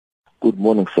Good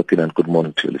morning, Sakina, and good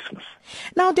morning to your listeners.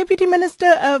 Now, Deputy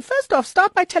Minister, first off,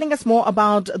 start by telling us more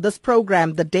about this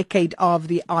program, the Decade of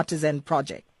the Artisan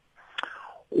project.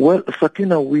 Well,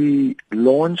 Sakina, we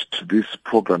launched this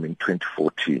program in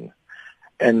 2014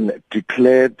 and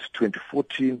declared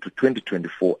 2014 to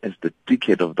 2024 as the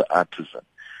Decade of the Artisan.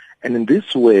 And in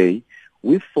this way,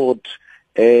 we thought,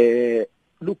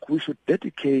 look, we should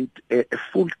dedicate a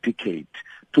full decade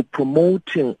to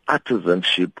promoting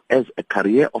artisanship as a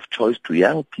career of choice to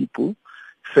young people,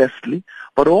 firstly,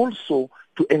 but also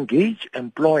to engage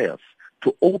employers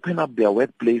to open up their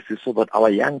workplaces so that our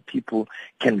young people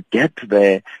can get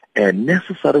the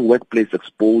necessary workplace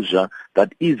exposure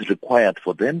that is required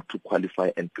for them to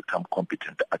qualify and become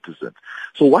competent artisans.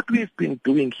 So what we've been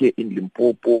doing here in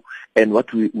Limpopo and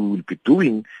what we will be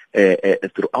doing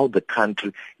throughout the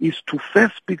country is to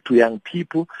first speak to young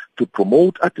people, to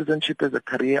promote artisanship as a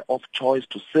career of choice,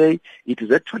 to say it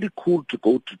is actually cool to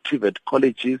go to TVET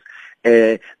colleges.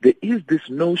 There is this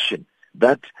notion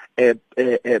that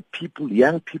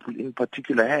young people in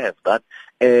particular have, that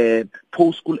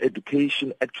post-school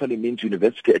education actually means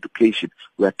university education.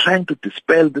 We are trying to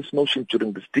dispel this notion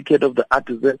during this Decade of the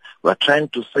Artisan. We are trying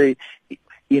to say,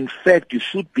 in fact, you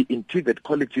should be in TVET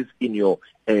colleges in your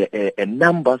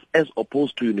numbers as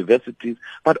opposed to universities,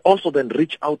 but also then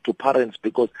reach out to parents,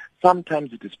 because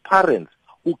sometimes it is parents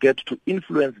who get to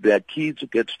influence their kids, who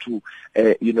get to,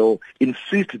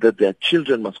 insist that their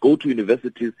children must go to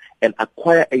universities and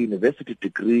acquire a university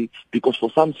degree because for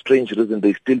some strange reason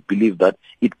they still believe that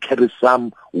it carries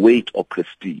some weight or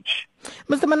prestige.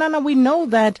 Mr. Manana, we know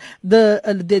that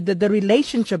the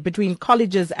relationship between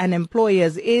colleges and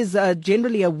employers is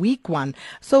generally a weak one.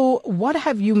 So what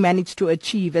have you managed to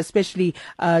achieve, especially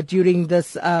during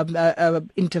this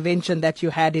intervention that you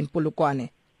had in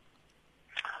Polokwane?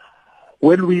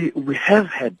 Well, we have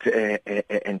had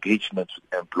engagements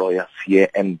with employers here,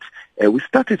 and we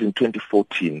started in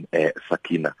 2014,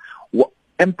 Sakina.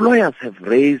 Employers have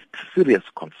raised serious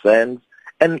concerns,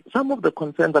 and some of the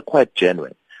concerns are quite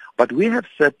genuine. But we have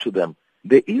said to them,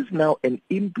 there is now a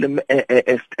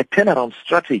turnaround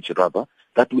strategy, rather,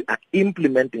 that we are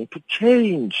implementing to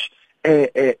change,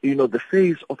 the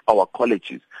face of our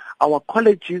colleges. Our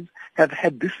colleges have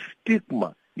had this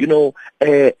stigma.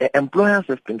 Employers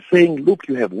have been saying, look,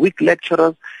 you have weak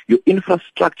lecturers, your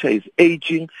infrastructure is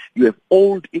aging, you have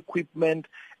old equipment.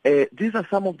 These are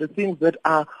some of the things that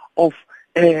are of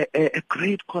a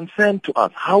great concern to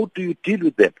us. How do you deal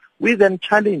with them? We then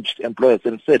challenged employers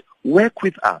and said, work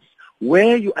with us.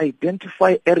 Where you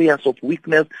identify areas of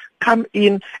weakness, come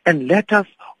in and let us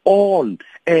all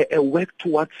work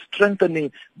towards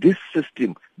strengthening this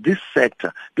system, this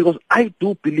sector. Because I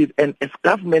do believe, and as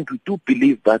government we do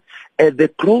believe, that the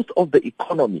growth of the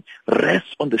economy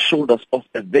rests on the shoulders of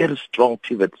a very strong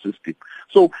TVET system.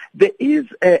 So there is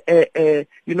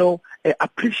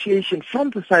appreciation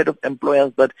from the side of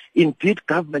employers that indeed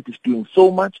government is doing so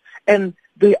much, and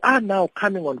they are now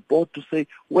coming on board to say,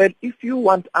 well, if you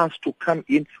want us to come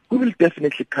in, we will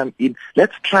definitely come in.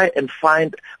 Let's try and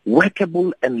find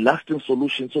workable and lasting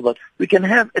solutions so that we can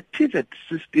have a TVET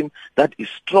system that is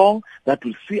strong, that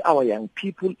will see our young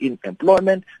people in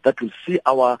employment, that will see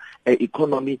our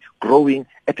economy growing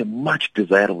at a much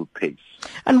desirable pace.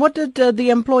 And what did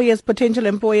the potential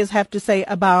employers have to say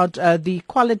about the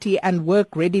quality and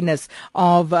work readiness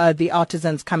of the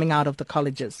artisans coming out of the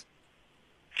colleges?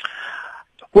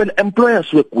 Well,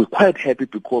 employers were quite happy,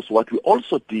 because what we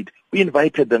also did, we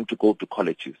invited them to go to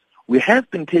colleges. We have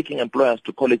been taking employers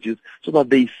to colleges so that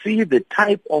they see the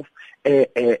type of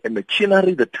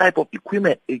machinery, the type of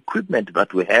equipment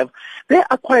that we have. They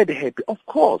are quite happy. Of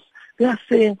course, they are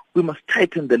saying we must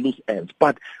tighten the loose ends,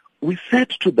 but we said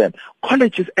to them,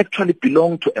 colleges actually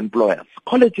belong to employers.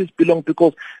 Colleges belong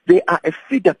because they are a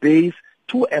feeder base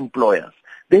to employers.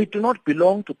 They do not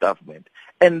belong to government.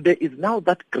 And there is now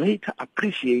that greater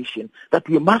appreciation that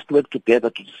we must work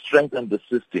together to strengthen the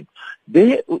system.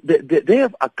 They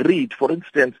have agreed, for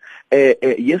instance,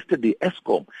 yesterday,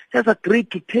 SAfm has agreed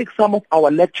to take some of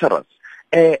our lecturers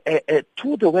to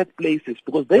the workplaces,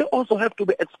 because they also have to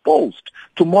be exposed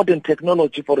to modern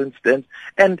technology, for instance,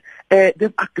 and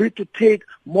they've agreed to take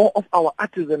more of our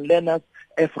artisan learners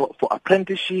for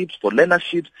apprenticeships, for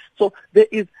learnerships. So there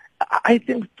is, I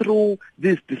think, through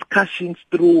these discussions,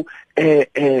 through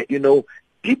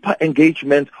deeper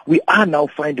engagement, we are now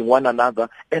finding one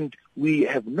another, and we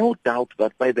have no doubt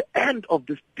that by the end of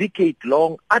this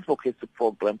decade-long advocacy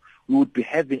program, we would be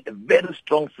having a very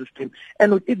strong system,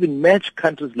 and would even match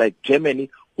countries like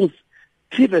Germany, whose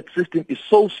TVET system is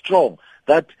so strong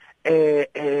that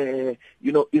in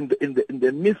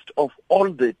the midst of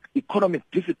all the economic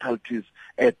difficulties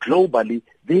globally,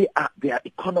 their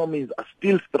economies are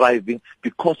still thriving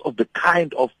because of the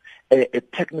kind of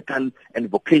technical and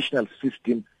vocational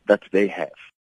system that they have.